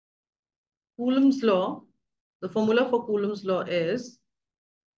Coulomb's law, the formula for Coulomb's law is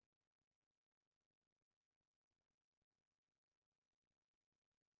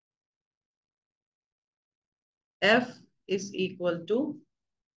F is equal to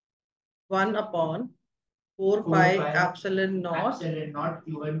 1 upon 4 pi epsilon naught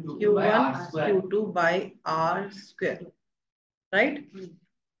Q1 Q2 by R square. Right?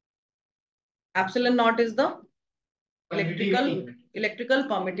 Epsilon naught is the electrical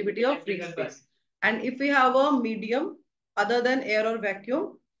permittivity of free space. And if we have a medium other than air or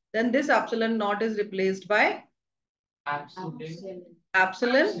vacuum, then this epsilon naught is replaced by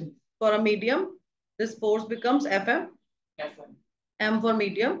epsilon for a medium. This force becomes Fm, M for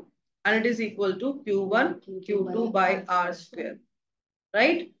medium, and it is equal to Q1 Q2 by R square.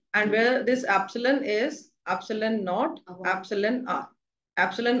 Right? And where this epsilon is epsilon naught, epsilon R.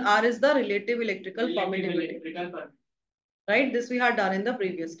 Epsilon R is the relative electrical permittivity. Right? This we had done in the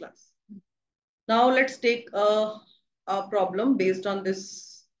previous class. Now let's take a problem based on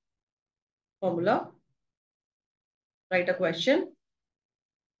this formula. Write a question.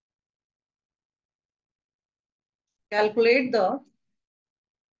 Calculate the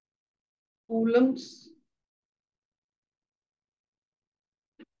Coulomb's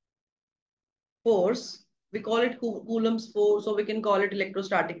force. We call it Coulomb's force, or we can call it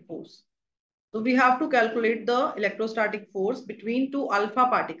electrostatic force. So we have to calculate the electrostatic force between two alpha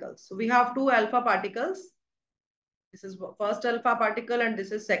particles. So we have two alpha particles. This is first alpha particle and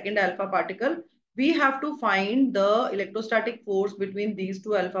this is second alpha particle. We have to find the electrostatic force between these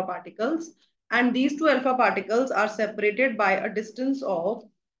two alpha particles. And these two alpha particles are separated by a distance of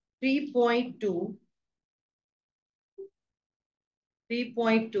 3.2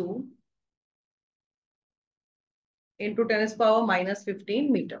 into 10 to the power minus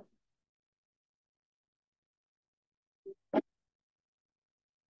 15 meter.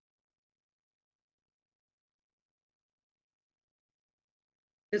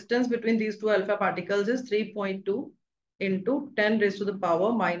 Distance between these two alpha particles is 3.2 into 10 raised to the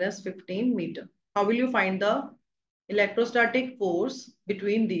power minus 15 meter. How will you find the electrostatic force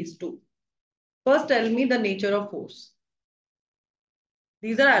between these two? First, tell me the nature of force.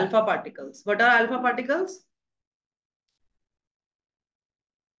 These are alpha particles. What are alpha particles?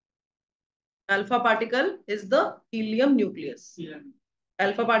 Alpha particle is the helium nucleus.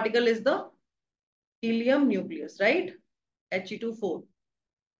 Alpha particle is the helium nucleus, right? He2 4.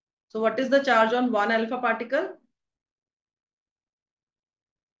 So what is the charge on one alpha particle?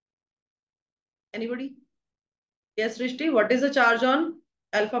 Anybody? Yes, Rishti, what is the charge on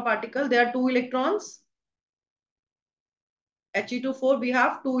alpha particle? There are 2 electrons. He2 4, we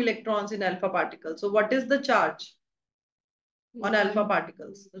have 2 electrons in alpha particle. So what is the charge on alpha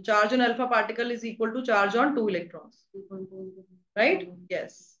particles? The charge on alpha particle is equal to charge on 2 electrons. Right?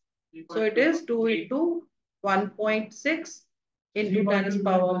 Yes. So it is 2 into 1.6 into 10 to the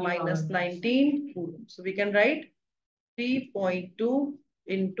power minus 19 coulomb. So we can write 3.2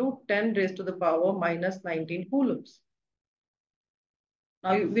 into 10 raised to the power minus 19 coulombs.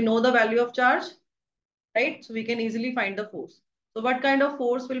 Now we know the value of charge, right? So we can easily find the force. So what kind of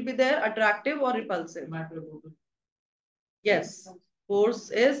force will be there? Attractive or repulsive? Yes,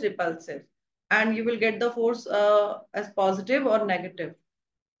 force is repulsive. And you will get the force as positive or negative.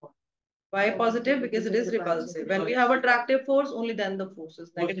 Why positive? Because it is repulsive. When we have attractive force, only then the force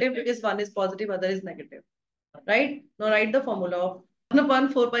is negative, because one is positive, other is negative. Right? Now write the formula of 1 upon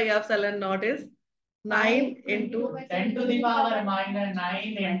 4 pi epsilon naught is 9 into 10 to the power minus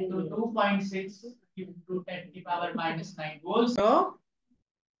 9 into 2.6 into 10 to the power minus 9 volts.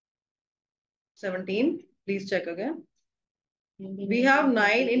 17. Please check again. We have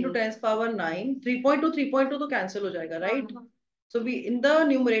 9 into 10 to the power 9. 3.2, 3.2 to cancel ho jayega, right? So we in the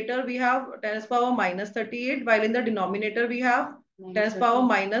numerator we have 10 to the power minus 38, while in the denominator we have 10 to the power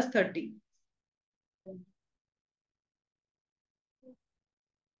minus 30.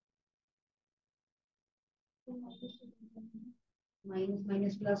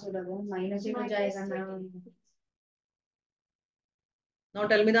 minus plus हो जाएगा minus ही हो जाएगा ना. Now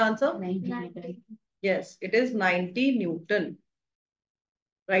tell me the answer. 90. Yes, it is 90 Newton.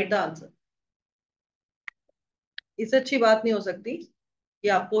 Write the answer. इससे अच्छी बात नहीं हो सकती कि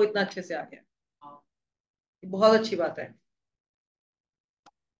आपको इतना अच्छे से आ गया. बहुत अच्छी बात है.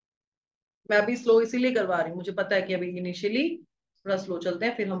 मैं अभी स्लो इसीलिए करवा रही हूँ, मुझे पता है कि अभी इनिशियली थोड़ा स्लो चलते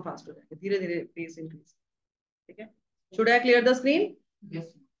हैं, फिर हम फास्ट हो जाएंगे. धीरे धीरे पेस इंक्रीज. ठीक है. Should I clear the screen? Yes.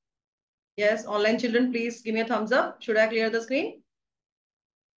 Yes. Online children, please give me a thumbs up. Should I clear the screen?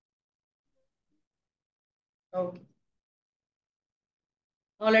 Okay.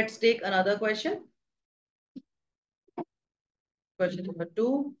 Now let's take another question. Question number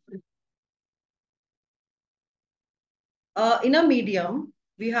 2. In a medium,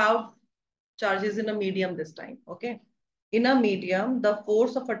 we have charges in a medium this time. Okay. In a medium, the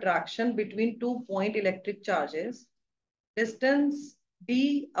force of attraction between 2-point electric charges, distance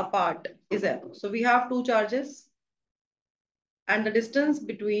d apart is F. So we have two charges and the distance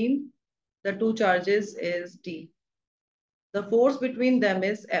between the two charges is d. The force between them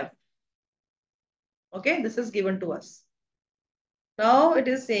is F. Okay, this is given to us. Now it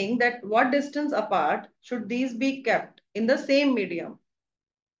is saying that what distance apart should these be kept in the same medium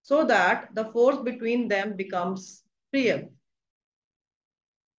so that the force between them becomes 3F.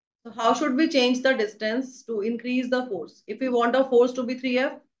 So how should we change the distance to increase the force? If we want a force to be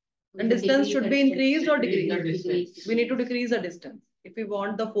 3F, then distance should be increased or decreased? We need to decrease the distance. If we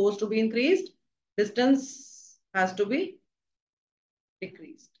want the force to be increased, distance has to be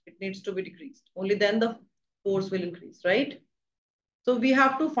decreased. It needs to be decreased. Only then the force will increase, right? So we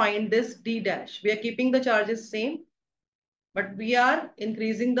have to find this d dash. We are keeping the charges same, but we are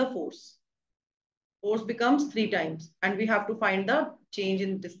increasing the force. Force becomes 3 times and we have to find the change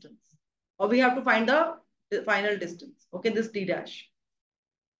in distance, or we have to find the final distance. Okay, this d dash.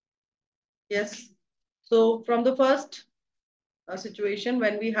 Yes. So from the first situation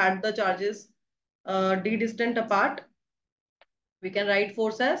when we had the charges d distant apart, we can write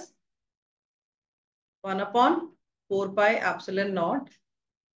force as 1 upon 4 pi epsilon naught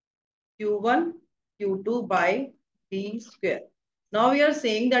q1 q2 by d square. Now we are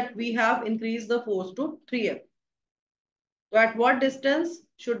saying that we have increased the force to 3F. So at what distance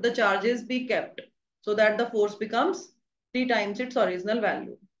should the charges be kept so that the force becomes 3 times its original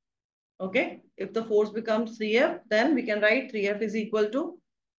value? Okay, if the force becomes 3F, then we can write 3F is equal to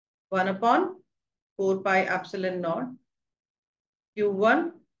 1 upon 4 pi epsilon naught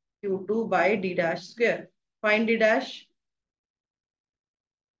q1 q2 by d dash square. Find d dash.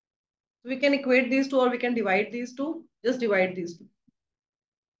 So we can equate these two or we can divide these two. Just divide these two.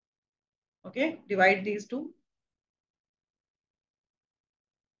 Okay, divide these two.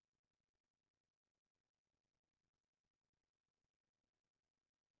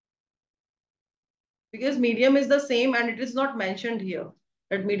 Because medium is the same and it is not mentioned here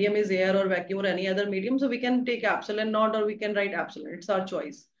that medium is air or vacuum or any other medium. So we can take epsilon naught or we can write epsilon. It's our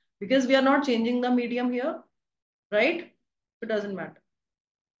choice because we are not changing the medium here, right? It doesn't matter.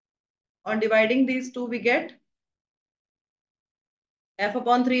 On dividing these two, we get F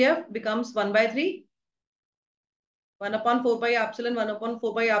upon 3F becomes 1 by 3. 1 upon 4 pi epsilon, 1 upon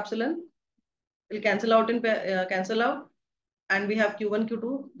 4 pi epsilon will cancel out cancel out. And we have Q1,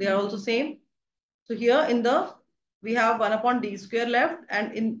 Q2. They are also same. So here in the, we have 1 upon d square left,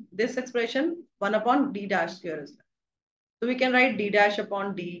 and in this expression, 1 upon d dash square is left. So we can write d dash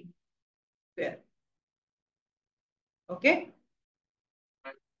upon d square. Okay.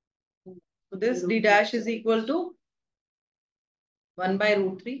 So this d dash is equal to 1 by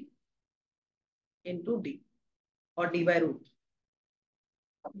root 3 into d, or d by root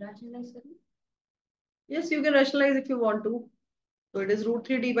 3. Yes, you can rationalize if you want to. So it is root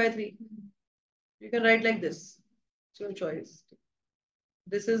 3 d by 3. You can write like this. It's your choice.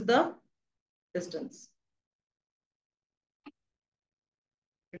 This is the distance.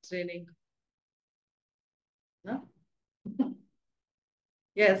 It's raining. No?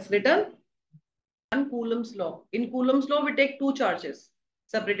 Yes, written. And Coulomb's law. In Coulomb's law, we take two charges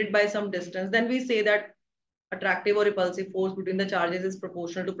separated by some distance. Then we say that attractive or repulsive force between the charges is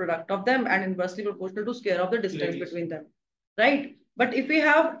proportional to product of them and inversely proportional to square of the distance between them. Right? But if we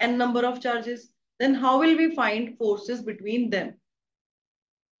have n number of charges, then how will we find forces between them?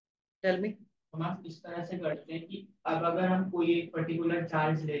 Tell me. हम आप इस तरह से करते हैं कि अब अगर हम कोई एक पर्टिकुलर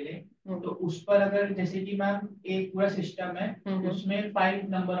चार्ज ले लें तो उस पर अगर जैसे कि मैम एक पूरा सिस्टम है उसमें 5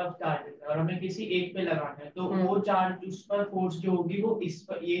 नंबर ऑफ चार्जेस है और हमें किसी एक पे लगाना है तो वो चार्ज उस पर फोर्स जो होगी वो इस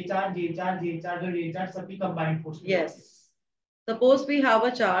पर ये चार्ज और ये चार्ज सबकी combined force yes suppose we have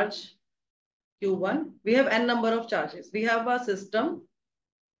a charge q1 we have n number of charges we have a system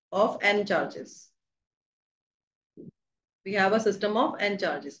of n charges we have a system of n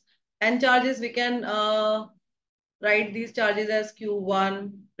charges we can write these charges as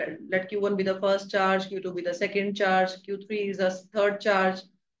q1. Let q1 be the first charge, q2 be the second charge, q3 is a third charge,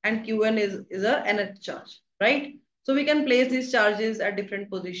 and qn is a nth charge, right? So we can place these charges at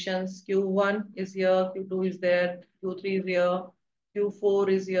different positions. q1 is here, q2 is there, q3 is here, q4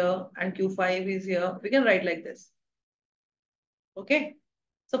 is here, and q5 is here. We can write like this. Okay.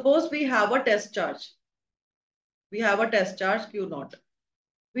 Suppose we have a test charge. We have a test charge q0.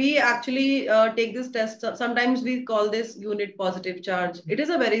 We actually take this test. Sometimes we call this unit positive charge. It is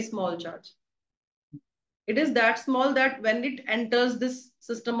a very small charge. It is that small that when it enters this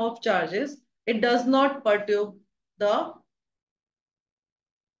system of charges, it does not perturb the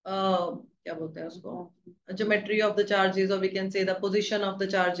क्या बोलते हैं उसको, geometry of the charges, or we can say the position of the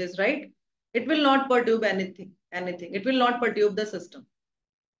charges, right? It will not perturb anything. It will not perturb the system.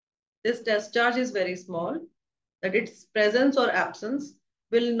 This test charge is very small, that its presence or absence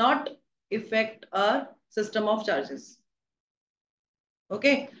will not affect our system of charges.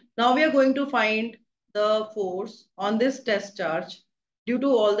 Okay, now we are going to find the force on this test charge due to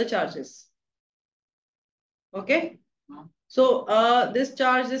all the charges. Okay, so this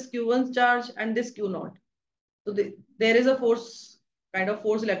charge is Q1 charge and this Q0. So there is a force, kind of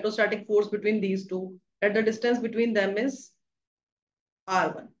force, electrostatic force between these two, that the distance between them is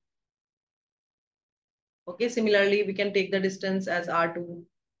R1. Okay, similarly, we can take the distance as R2.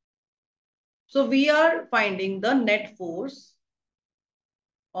 So we are finding the net force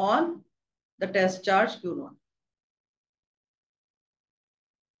on the test charge Q0.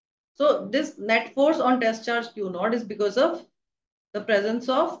 So this net force on test charge Q0 is because of the presence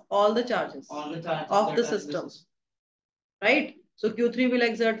of all the charges of the system, right? So Q3 will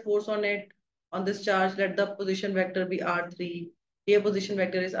exert force on it, on this charge. Let the position vector be R3. Here position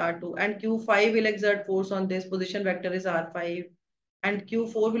vector is R2, and Q5 will exert force on this. Position vector is R5, and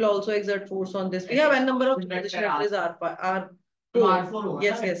Q4 will also exert force on this. We have n number of position vectors R4. R4.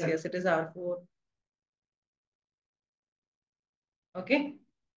 Yes, it is R4. Okay,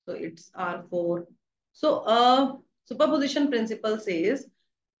 so it's R4. So superposition principle says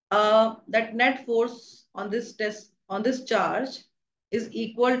that net force on this charge is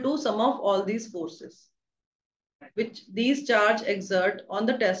equal to sum of all these forces which these charge exert on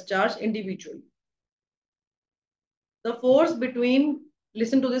the test charge individually. The force between,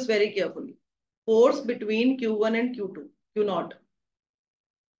 listen to this very carefully, force between Q1 and Q2, Q0.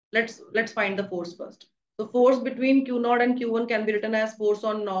 Let's find the force first. So force between Q0 and Q1 can be written as force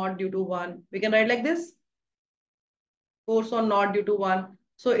on naught due to 1. We can write like this. Force on naught due to 1.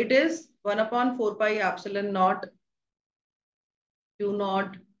 So it is 1 upon 4 pi epsilon naught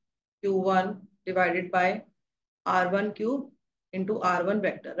Q0 Q1 divided by R1 cube into R1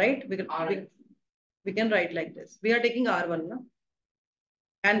 vector, right? We can write like this. We are taking R1 now.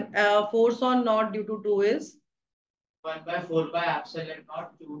 And force on naught due to 2 is 1 by 4 pi epsilon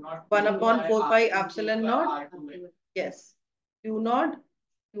naught Q0. 1 upon 4 pi epsilon naught. Yes. Q0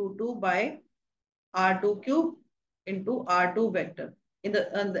 Q2 by R2 cube into R2 vector. In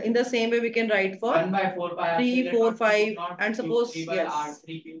the same way, we can write for 1 by 4 pi 3, 4, 5, and suppose yes.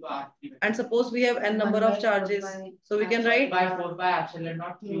 And suppose we have n number of charges, so we can write by 4 pi epsilon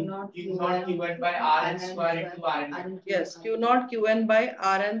naught Q0 Qn by Rn square into Rn. Yes, Q0 Qn by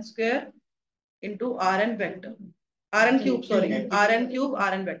Rn square into Rn vector. Rn cube, sorry, Rn cube,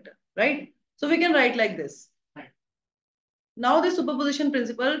 Rn vector, right? So we can write like this. Now the superposition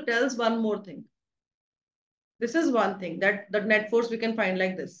principle tells one more thing. This is one thing, that the net force we can find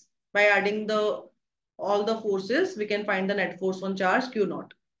like this. By adding all the forces, we can find the net force on charge Q0.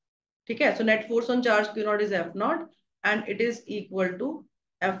 Okay, so net force on charge Q0 is F0, and it is equal to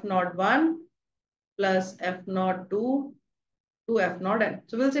F01 plus F02 to F0n.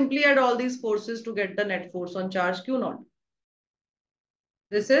 So we'll simply add all these forces to get the net force on charge Q0.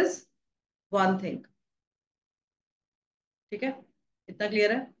 This is one thing. Okay, itna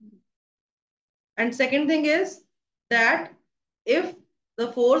clear hai? And second thing is that if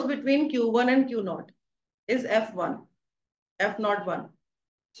the force between Q1 and Q0 is F1, F01,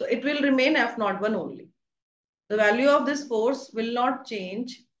 so it will remain F01 only. The value of this force will not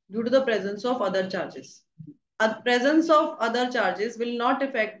change due to the presence of other charges. Presence of other charges will not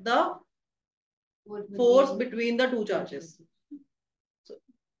affect the force between the two charges.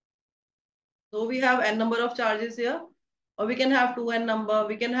 So we have n number of charges here, or we can have 2n number.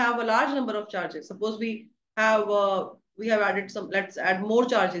 We can have a large number of charges. Suppose we have added some. Let's add more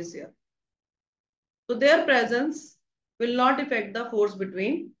charges here. So their presence will not affect the force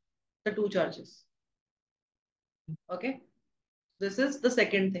between the two charges. Okay, this is the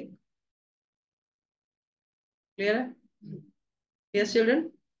second thing. Clear? Yes,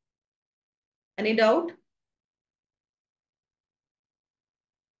 children? Any doubt?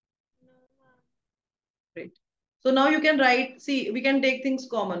 Great. So now you can write, see, we can take things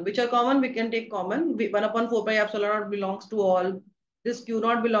common. Which are common? We can take common. 1 upon 4 pi epsilon naught belongs to all. This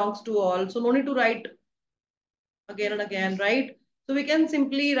Q0 belongs to all. So no need to write again and again, right? So we can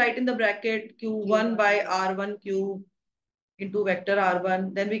simply write in the bracket Q1 by R1 cube into vector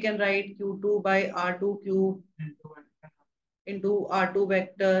R1. Then we can write Q2 by R2 cube into R2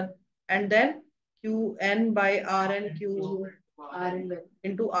 vector. And then Qn by Rn cube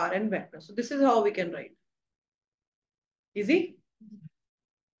into Rn vector. So this is how we can write. Easy?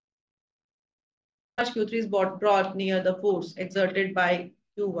 Q3 is brought near the force exerted by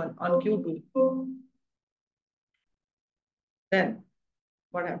Q1 on Q2. Then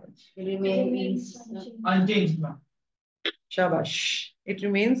what happens? Remains unchanged, ma'am. Shabash. It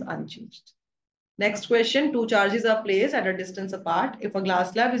remains unchanged. Next question, two charges are placed at a distance apart. If a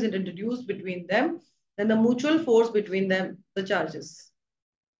glass slab is introduced between them, then the mutual force between them, the charges.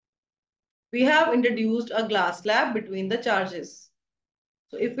 We have introduced a glass slab between the charges.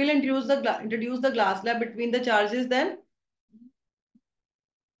 So if we'll introduce the glass slab between the charges, then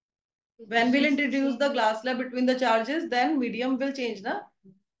when we'll introduce the glass slab between the charges, then medium will change, na?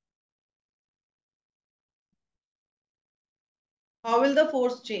 How will the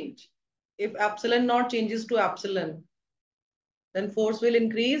force change? If epsilon naught changes to epsilon, then force will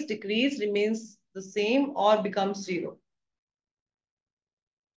increase, decrease, remains the same, or becomes zero.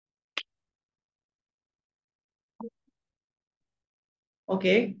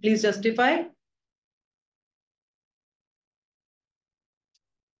 Okay, please justify.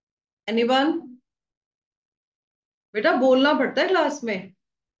 Anyone? बेटा बोलना पड़ता है class में,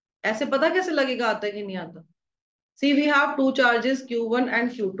 ऐसे पता कैसे लगेगा आता है कि नहीं आता? See, we have two charges Q1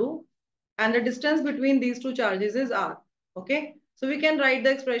 and Q2, and the distance between these two charges is R. Okay, so we can write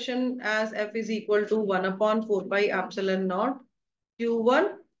the expression as F is equal to 1 upon 4 pi epsilon naught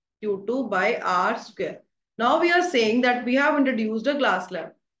Q1 Q2 by R square. Now we are saying that we have introduced a glass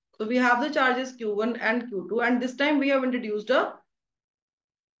slab. So we have the charges Q1 and Q2, and this time we have introduced a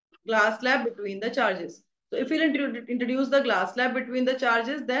glass slab between the charges. So if we introduce the glass slab between the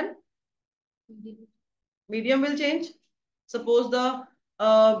charges, then medium will change. Suppose the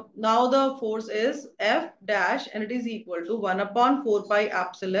now the force is F dash and it is equal to 1 upon 4 pi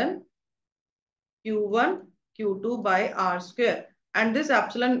epsilon Q1 Q2 by R square. And this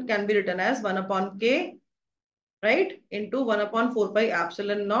epsilon can be written as 1 upon K, right, into 1 upon 4 pi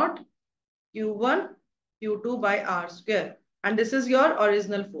epsilon naught Q1 Q2 by R square. And this is your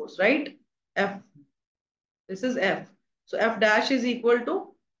original force, right? F. This is F. So F dash is equal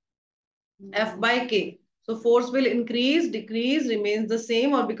to F by K. So force will increase, decrease, remains the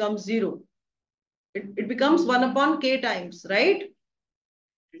same, or becomes zero. It becomes 1 upon K times, right?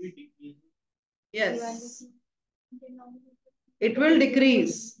 Yes. It will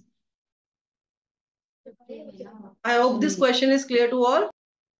decrease. I hope this question is clear to all.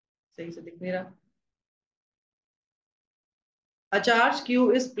 A charge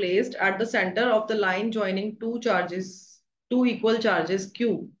Q is placed at the center of the line joining two equal charges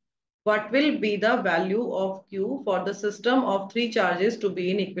Q. What will be the value of Q for the system of three charges to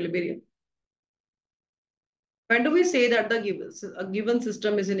be in equilibrium? When do we say that the given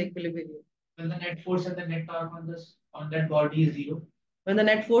system is in equilibrium? When the net force and the net torque on that body is zero. When the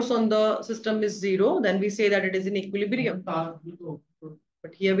net force on the system is zero, then we say that it is in equilibrium. But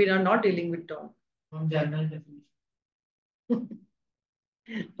here we are not dealing with torque. From general definition.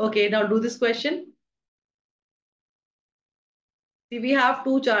 Okay, now do this question. See, we have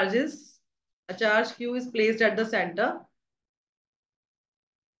two charges. A charge Q is placed at the center.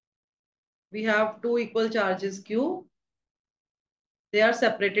 We have two equal charges Q. They are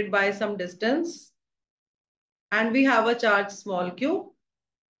separated by some distance. And we have a charge small q.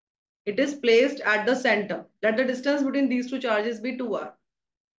 It is placed at the center. Let the distance between these two charges be 2r.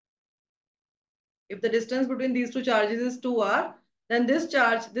 If the distance between these two charges is 2r, then this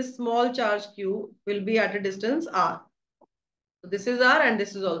small charge q will be at a distance r. So this is r and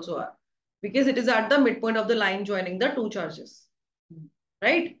this is also r, because it is at the midpoint of the line joining the two charges.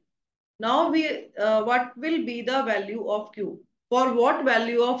 Right? Now what will be the value of q? For what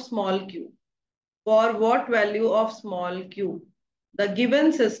value of small q? For what value of small q? The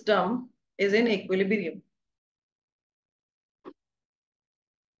given system is in equilibrium.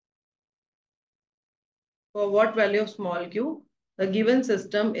 For what value of small q? The given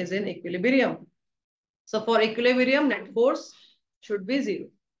system is in equilibrium. So for equilibrium, net force should be 0.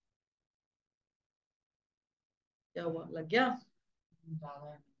 क्या हुआ? लग गया?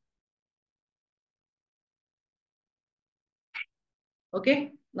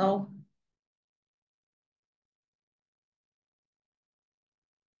 Okay, now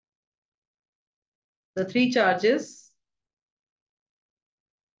the three charges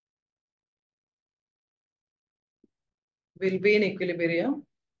will be in equilibrium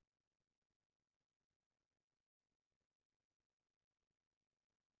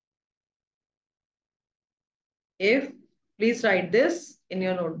if, please write this in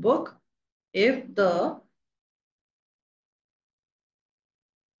your notebook, if the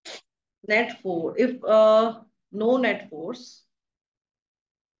net force, if no net force,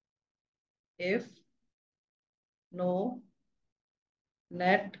 if no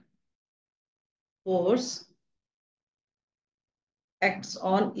net force acts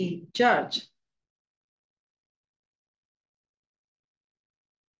on each charge.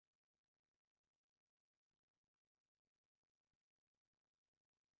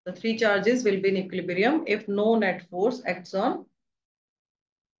 The three charges will be in equilibrium if no net force acts on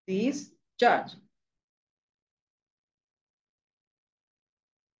these charge.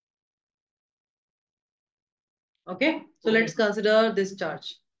 Okay, so let's consider this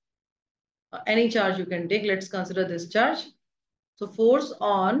charge. Any charge you can take. Let's consider this charge. So force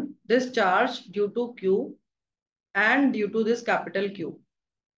on this charge due to Q and due to this capital Q.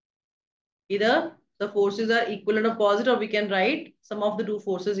 Either the forces are equal and opposite, or we can write sum of the two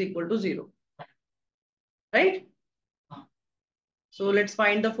forces equal to 0. Right? So let's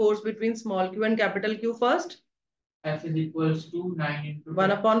find the force between small q and capital Q first. F is equals to 9 into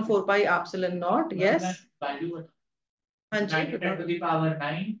 1 upon 4 pi epsilon naught. Yes. Value 9 to the power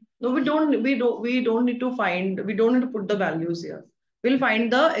 9. No, we don't need to find, we don't need to put the values here. We'll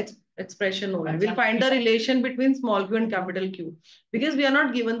find the expression only. We'll find the relation between small q and capital Q, because we are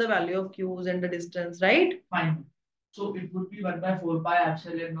not given the value of q's and the distance, right? Fine. So it would be 1 by 4 pi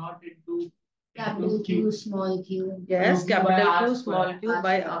epsilon naught into Capital Q, small q. Yes, capital Q, small square. q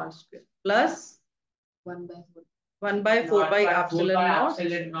by r square plus 1 by 4. 1 by 4 pi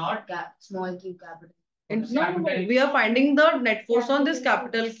epsilon naught. Small q, capital. No, we are finding the net force on this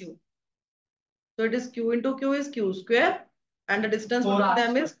capital Q. So it is Q into Q is Q square, and the distance between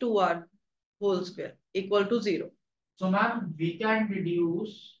them is 2r whole square equal to 0. So ma'am, we can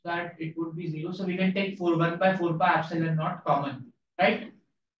reduce that it would be 0. So we can take 1 by 4 pi epsilon naught common, right?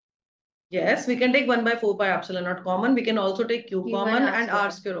 Yes, we can take 1 by 4 pi epsilon naught common. We can also take Q common and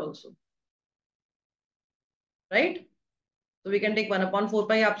r square also. Right? So we can take 1 upon 4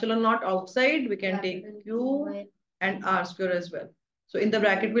 pi epsilon naught outside. We can take Q and r square as well. So in the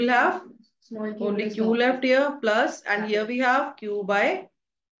bracket we'll have only Q left here plus, and here we have Q by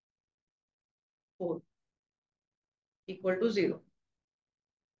 4 equal to 0.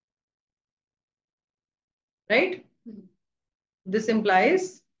 Right? This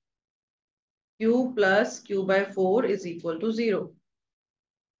implies Q plus Q by 4 is equal to 0.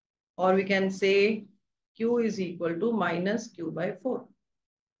 Or we can say Q is equal to minus Q by 4.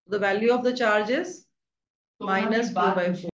 The value of the charge is minus Q by 4.